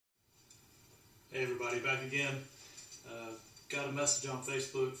Hey everybody, back again. Got a message on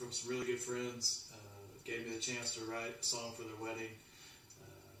Facebook from some really good friends. Gave me the chance to write a song for their wedding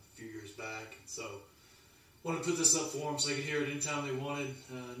a few years back. So wanted to put this up for them so they could hear it anytime they wanted,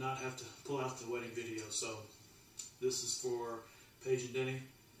 not have to pull out the wedding video. So this is for Paige and Denny.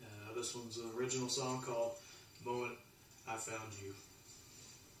 This one's an original song called "The Moment I Found You."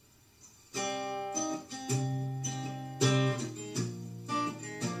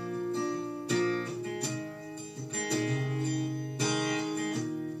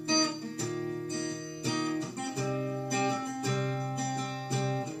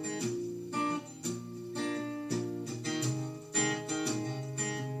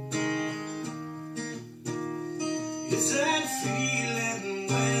 It's that feeling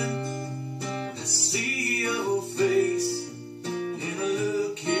when I see your face and I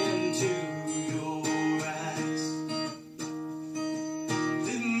look into your eyes.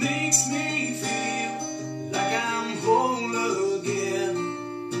 It makes me feel like I'm whole again.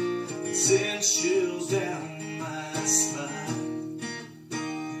 It sends chills down my spine.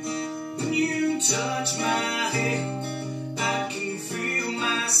 When you touch my head, I can feel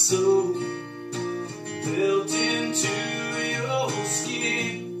my soul melt into your skin.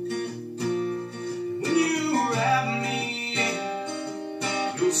 When you wrap me in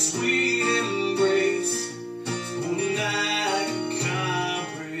your sweet embrace, it's more than I can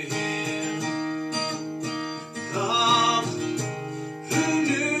comprehend. Oh, who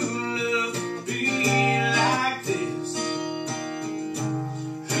knew love would be like this?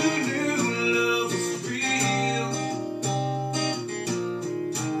 Who knew love was real?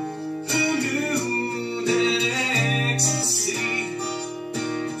 Who knew that ecstasy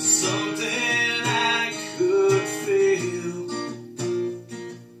was something I could feel?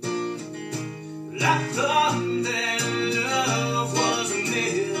 Well, I thought that love was a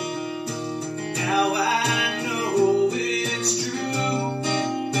myth. Now I know it's true.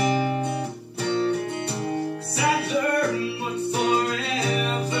 'Cause I learned what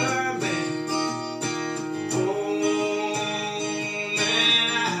forever meant. Oh, man,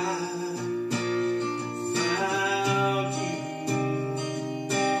 found you.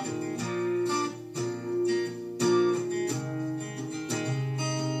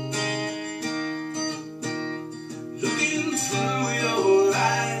 Looking through your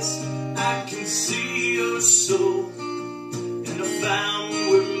eyes, I can see your soul, and I found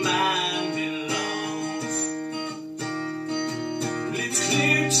where mine belongs. Well, it's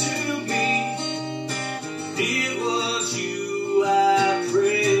clear to me that it was you I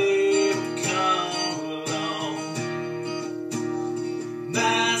prayed would come along.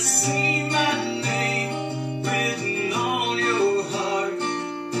 I see my name written on your heart,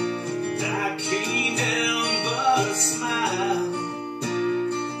 and I can't help but smile.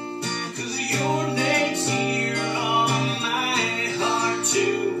 'Cause your name's here on my heart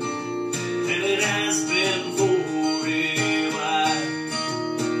too, and it has been for a while.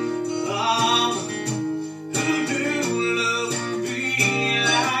 Oh, who knew love would be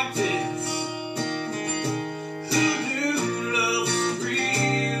like this? Who knew love was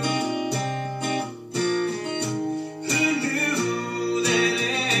real? Who knew that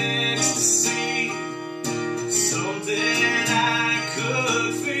ecstasy was something I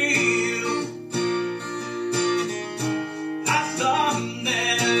could feel? I thought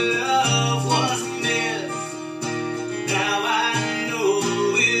that love was a myth. Now I know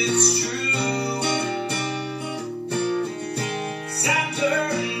it's true. 'Cause I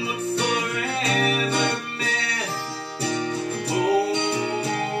learned what forever meant. Oh,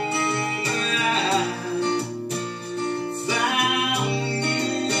 I found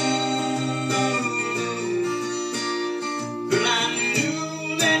you. But I knew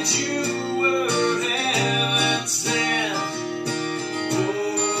that you were heaven sent. Oh,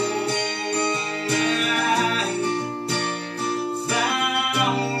 I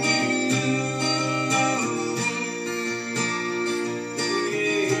found you.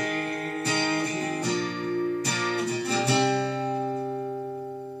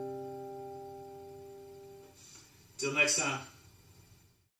 Till next time.